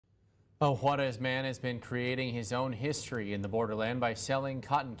A Juarez man has been creating his own history in the borderland by selling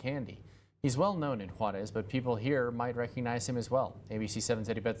cotton candy. He's well known in Juarez, but people here might recognize him as well. ABC 7's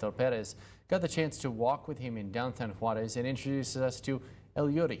Heriberto Perez got the chance to walk with him in downtown Juarez and introduces us to El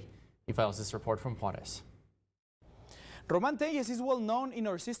Yuri. He files this report from Juarez. Roman Telles is well known in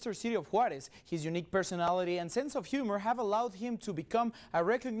our sister city of Juarez. His unique personality and sense of humor have allowed him to become a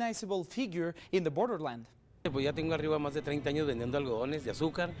recognizable figure in the borderland. Pues ya tengo arriba más de 30 años vendiendo algodones de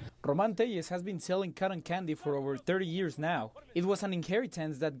azúcar. Roman Telles has been selling cotton candy for over 30 years now. It was an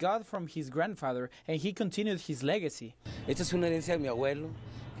inheritance that got from his grandfather, and he continued his legacy. Esta es una herencia de mi abuelo,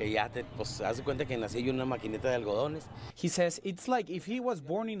 que ya pues hace cuenta que nací yo en una maquineta de algodones. He says it's like if he was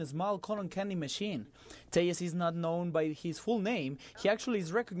born in a small cotton candy machine. Telles is not known by his full name. He actually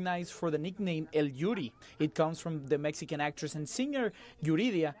is recognized for the nickname El Yuri. It comes from the Mexican actress and singer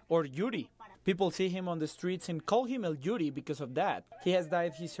Yuridia or Yuri. People see him on the streets and call him El Yuri because of that. He has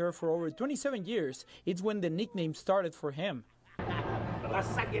dyed his hair for over 27 years. It's when the nickname started for him.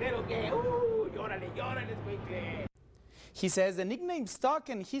 He says the nickname stuck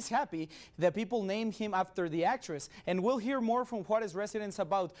and he's happy that people named him after the actress. And we'll hear more from Juarez residents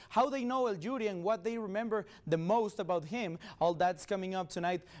about how they know El Yuri and what they remember the most about him. All that's coming up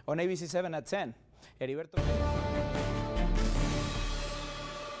tonight on ABC 7 at 10. Heriberto.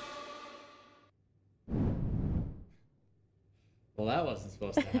 Well, that wasn't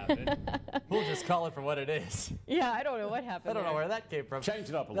supposed to happen. We'll just call it for what it is. Yeah, I don't know what happened. I don't know where that came from. Change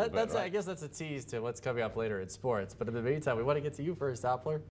it up a little bit. Right? I guess that's a tease to what's coming up later in sports. But in the meantime, we want to get to you first, Doppler.